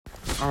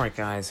Alright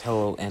guys,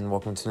 hello and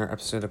welcome to another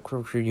episode of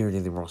Crow Crew Unity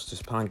the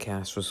Roasters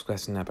podcast,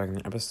 requesting that back in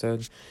an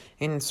episode.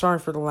 And sorry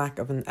for the lack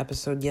of an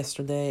episode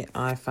yesterday.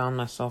 I found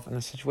myself in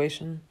a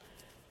situation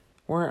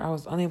where I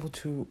was unable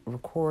to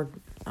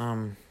record,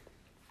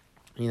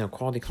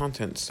 quality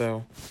content,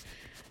 so,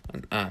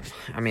 I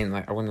wouldn't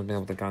have been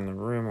able to get in the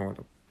room, or would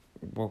have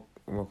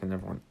woken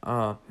everyone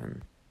up,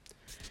 and,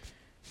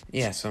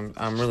 yeah, so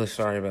I'm really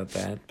sorry about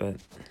that, but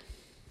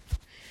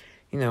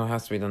it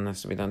has to be done,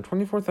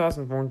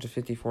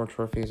 24,454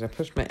 trophies. I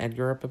pushed my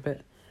Edgar up a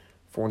bit.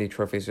 40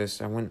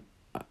 trophies. I went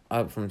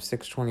up from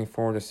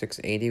 624 to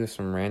 680 with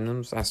some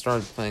randoms. I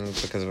started playing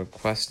because of a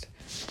quest,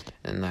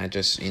 and I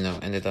just,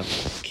 ended up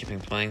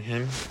keeping playing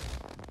him.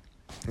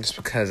 Just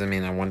because,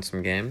 I won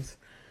some games.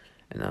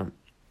 And,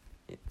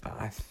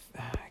 I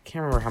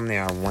can't remember how many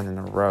I won in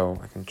a row.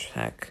 I can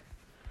check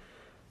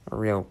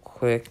real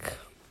quick.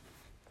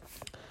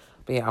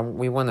 But yeah,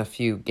 we won a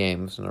few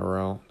games in a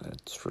row,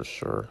 that's for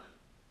sure.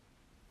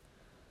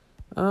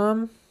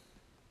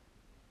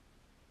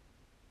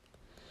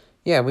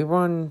 Yeah, we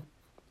won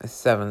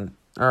seven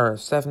in a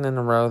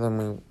row, then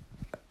we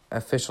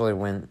officially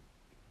went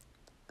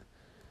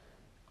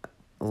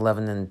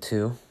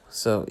 11-2.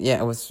 So,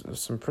 yeah, it was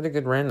some pretty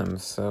good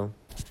randoms, so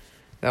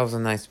that was a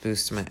nice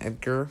boost to my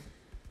Edgar.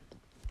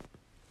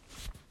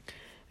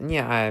 And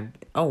yeah,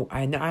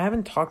 I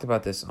haven't talked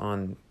about this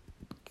on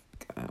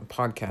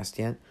podcast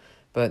yet,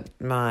 but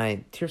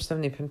my tier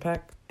 70 pin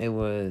pack, it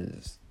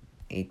was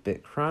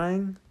 8-bit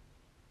crying,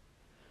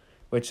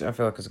 which I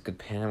feel like is a good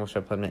pin. I wish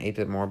I played him at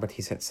 8-bit more, but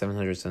he's at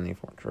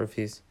 774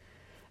 trophies.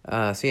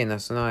 So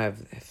now I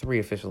have 3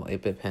 official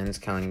 8-bit pins,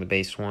 counting the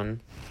base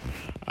one.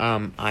 I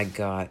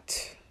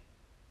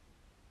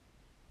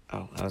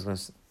was gonna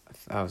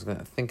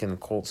think in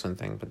Colt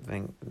something, but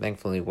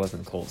thankfully it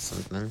wasn't Colt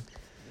something.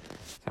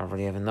 I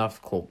already have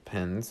enough Colt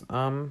pins.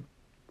 Let's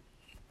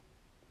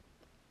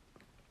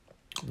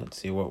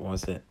see, what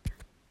was it?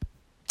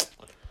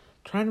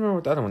 Trying to remember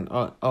what the other one.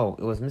 Oh,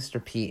 it was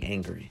Mr. P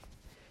Angry.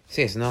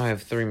 So yes, now I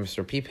have 3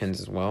 Mr. P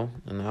pins as well,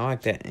 and I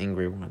like that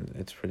angry one.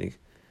 It's pretty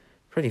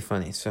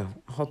funny, so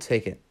I'll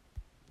take it.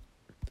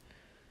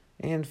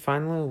 And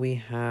finally, we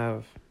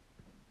have,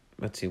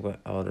 let's see,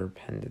 what other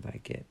pen did I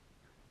get?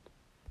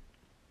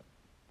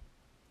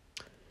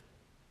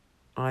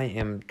 I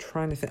am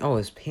trying to think. Oh,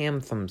 it's Pam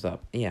Thumbs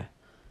Up. Yeah.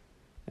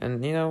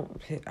 And, I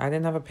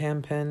didn't have a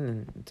Pam pen,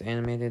 and it's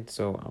animated,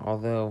 so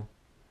although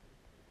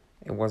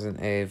it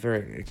wasn't a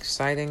very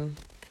exciting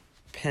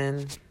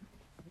pen,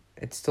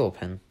 it's still a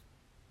pen.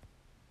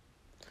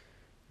 I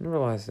didn't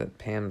realize that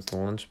Pam's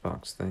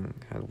lunchbox thing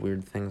had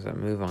weird things that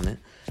move on it.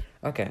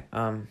 Okay,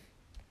 so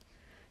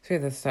yeah,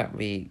 that's that.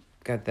 We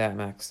got that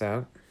maxed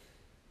out.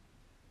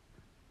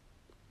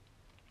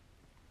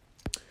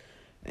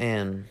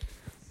 And,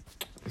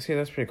 see,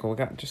 that's pretty cool. We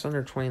got just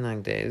under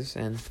 29 days,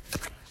 and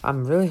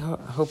I'm really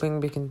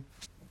hoping we can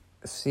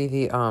see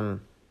the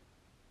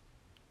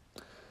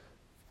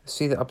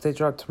update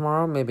drop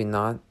tomorrow. Maybe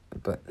not,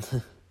 but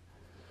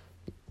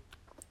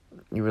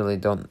you really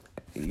don't.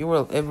 It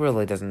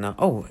really doesn't know.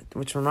 Oh,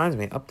 which reminds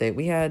me, update.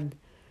 We had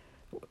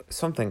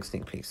something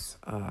sneak peeks.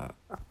 I'm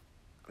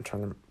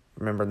trying to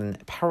remember the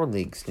Power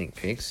League sneak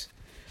peeks,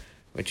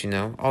 which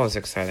always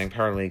exciting.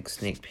 Power League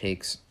sneak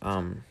peeks.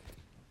 So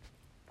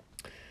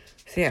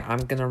yeah,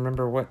 I'm gonna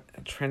remember what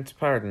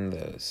transpired in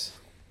those.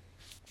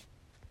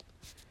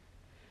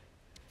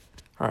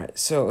 All right,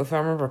 so if I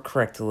remember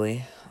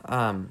correctly,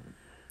 so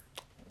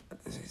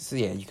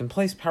yeah, you can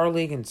place Power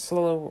League in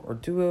solo or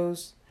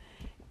duos.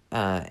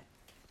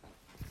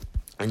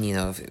 And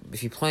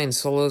if you play in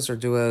solos or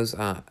duos,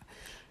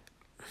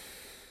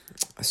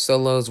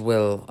 solos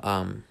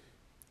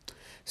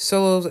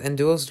and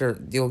duos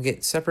you'll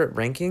get separate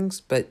rankings,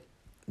 but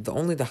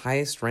only the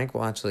highest rank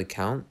will actually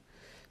count.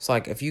 So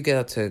like if you get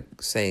up to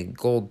say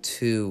gold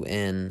 2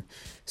 in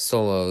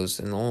solos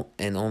and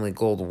only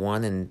gold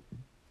 1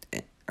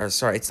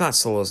 it's not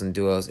solos and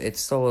duos, it's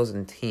solos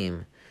and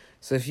team.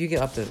 So if you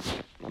get up to,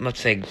 let's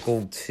say,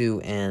 gold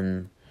 2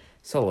 in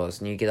solos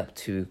and you get up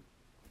to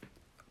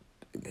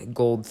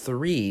gold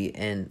 3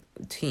 in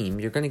team,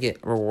 you're going to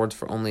get rewards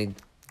for only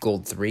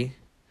gold 3,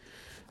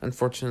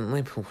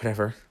 unfortunately, but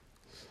whatever.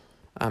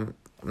 I'm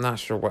not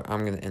sure what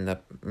I'm going to end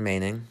up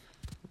maining.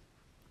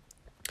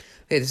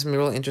 Hey, this is going to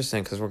be really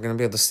interesting because we're going to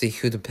be able to see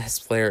who the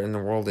best player in the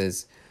world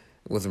is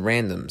with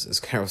randoms, as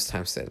Kairos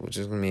Time said, which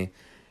is going to be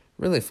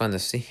really fun to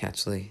see,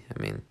 actually.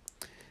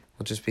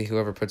 Will just be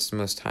whoever puts the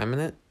most time in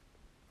it.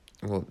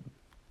 Will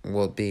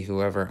it be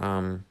whoever's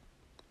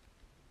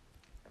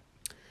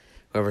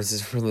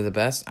is really the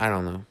best? I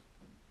don't know.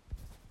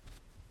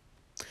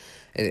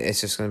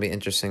 It's just going to be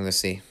interesting to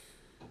see.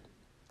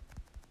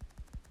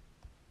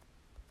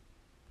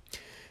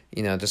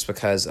 Just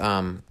because,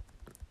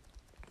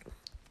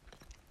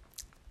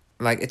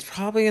 it's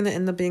probably going to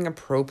end up being a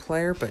pro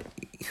player, but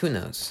who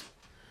knows?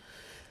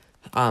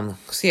 So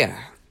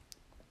yeah.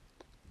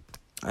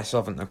 I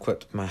still haven't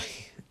equipped my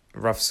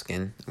rough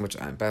skin, which,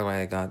 by the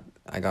way, I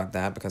got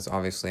that because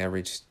obviously I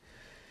reached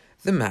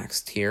the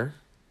max tier.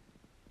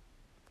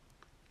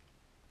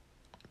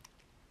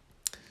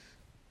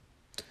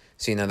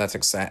 So, that's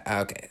exciting.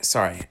 Okay,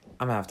 sorry.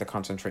 I'm gonna have to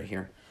concentrate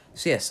here.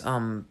 So, yes,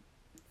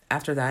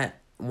 after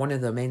that, one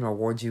of the main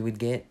rewards you would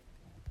get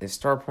is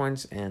star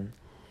points, and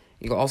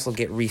you'll also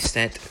get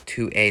reset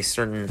to a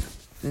certain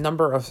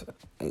number of...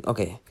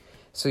 Okay,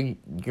 so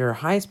your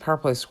highest power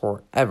play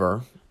score ever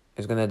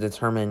is going to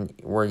determine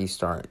where you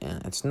start,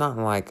 and it's not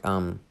like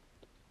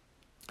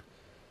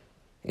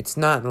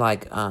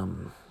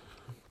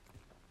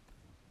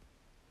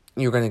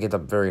you're going to get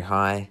up very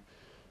high,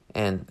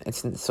 and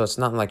it's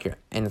not like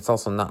it's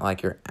also not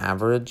like your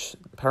average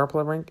power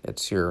play rank.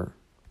 It's your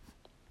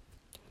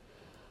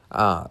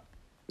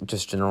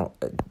just general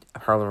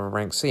power level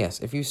rank. So yes,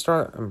 if you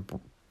start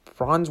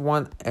Bronze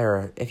 1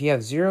 era, if you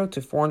have 0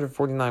 to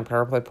 449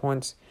 power play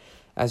points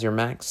as your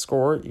max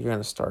score, you're going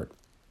to start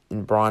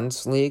in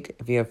Bronze League.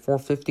 If you have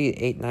 450 to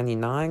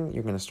 899,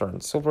 you're going to start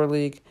in Silver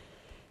League.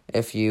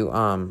 If you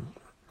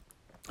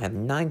have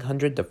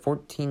 900 to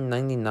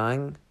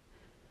 1499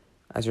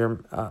 as your,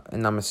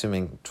 and I'm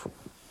assuming,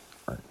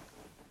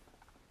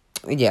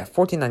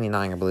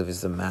 1499 I believe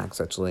is the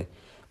max actually.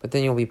 But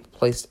then you'll be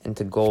placed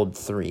into Gold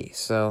 3.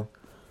 So,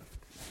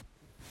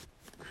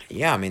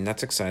 yeah, I mean,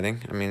 that's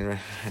exciting. I mean,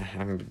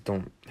 I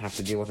don't have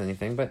to deal with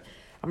anything, but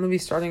I'm going to be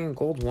starting in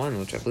Gold 1,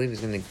 which I believe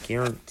is going to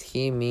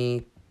guarantee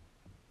me,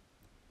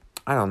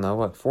 I don't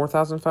know,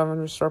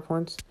 4,500 star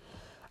points?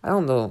 I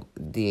don't know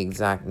the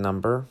exact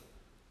number,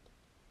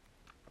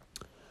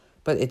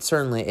 but it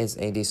certainly is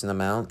a decent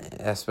amount,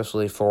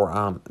 especially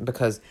for,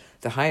 because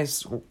the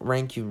highest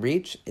rank you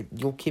reach,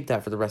 you'll keep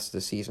that for the rest of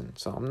the season.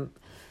 So I'm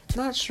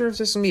not sure if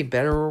this is going to be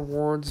better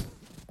rewards,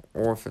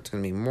 or if it's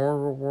going to be more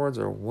rewards,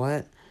 or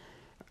what.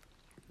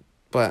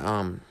 But,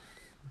 I'm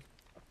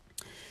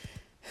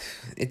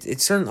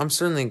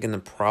certainly going to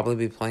probably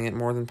be playing it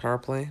more than Power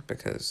Play,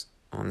 because,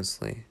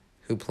 honestly,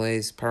 who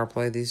plays Power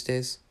Play these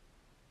days?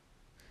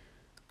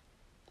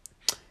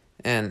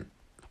 And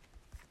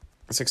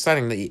it's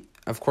exciting that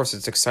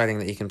it's exciting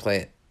that you can play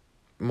it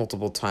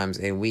multiple times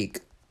a week,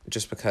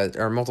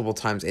 or multiple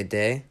times a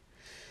day.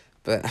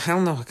 But I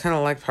don't know, I kind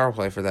of like Power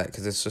Play for that,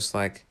 because it's just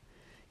like,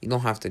 you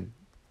don't have to,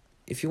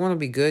 if you want to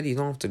be good, you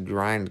don't have to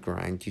grind,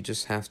 you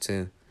just have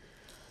to,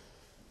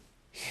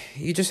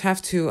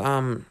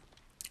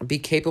 be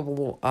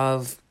capable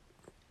of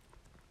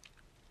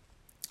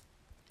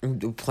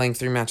playing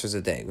 3 matches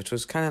a day, which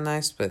was kind of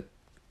nice, but,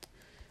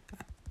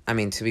 I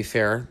mean, to be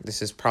fair,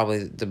 this is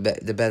probably the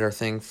better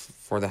thing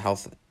for the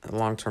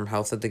long-term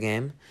health of the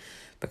game,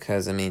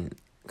 because, I mean,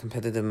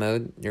 competitive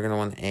mode, you're going to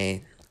want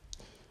a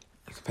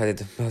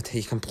competitive mode that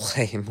you can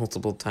play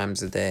multiple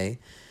times a day,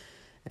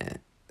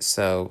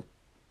 so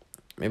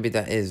maybe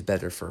that is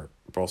better for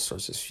Brawl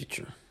Stars'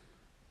 future.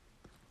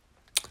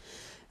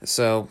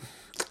 So,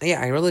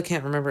 yeah, I really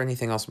can't remember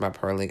anything else about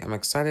Power League. I'm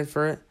excited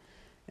for it,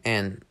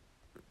 and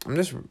I'm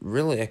just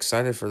really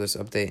excited for this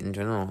update in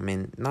general. I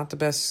mean, not the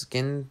best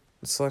skin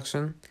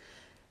selection,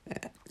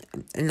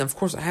 and of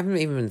course, I haven't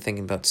even been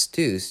thinking about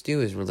Stu.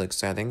 Stu is really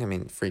exciting. I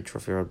mean, free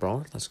Trophy Road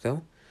Brawler, let's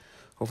go.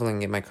 Hopefully I can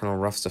get my Colonel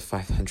Ruffs to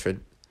 500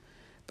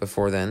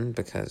 before then,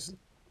 because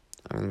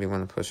I'm going to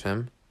want to push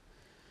him.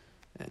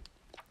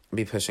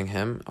 Be pushing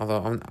him,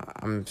 although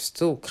I'm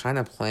still kind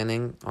of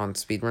planning on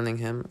speedrunning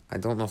him. I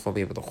don't know if I'll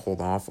be able to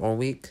hold off all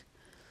week.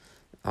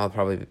 I'll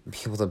probably be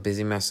able to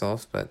busy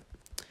myself, but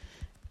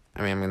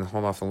I mean, I'm going to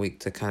hold off a week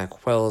to kind of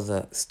quell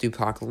the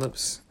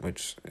Stupocalypse,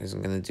 which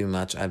isn't going to do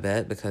much, I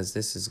bet, because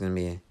this is going to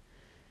be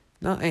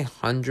not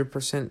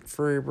 100%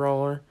 free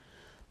brawler,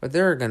 but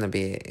there are going to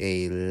be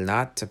a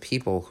lot of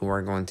people who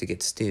are going to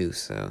get Stu,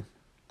 so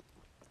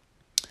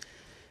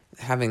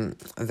having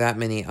that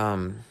many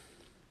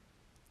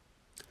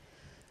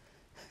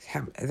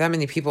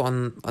people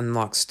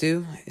unlock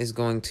Stu is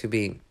going to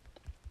be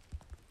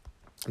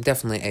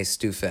definitely a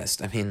Stu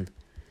fest. I mean,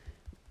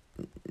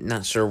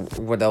 not sure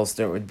what else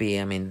there would be.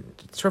 I mean,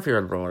 Trophy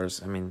Road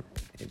Brawlers, I mean,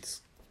 it's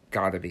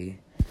gotta be.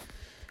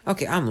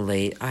 Okay, I'm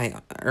late.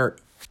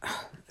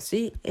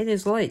 See, it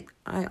is late.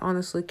 I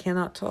honestly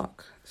cannot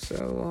talk.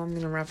 So I'm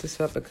gonna wrap this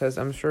up, because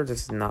I'm sure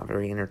this is not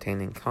very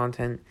entertaining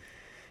content.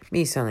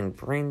 Me sounding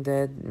brain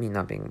dead, me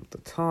not being able to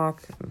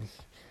talk,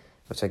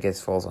 which I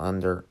guess falls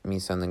under me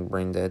sounding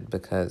brain dead,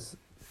 because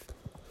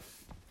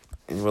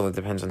it really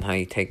depends on how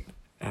you take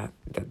that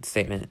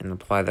statement and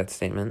apply that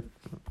statement.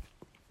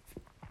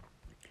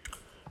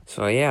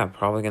 So yeah,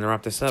 probably going to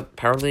wrap this up.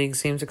 Power League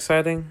seems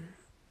exciting.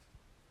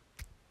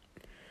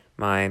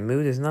 My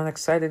mood is not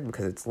excited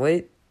because it's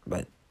late,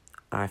 but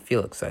I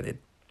feel excited.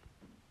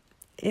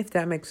 If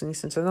that makes any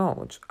sense at all,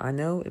 which I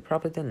know it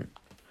probably didn't.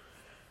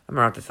 I'm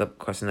going to wrap this up.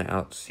 Question it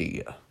out.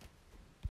 See ya.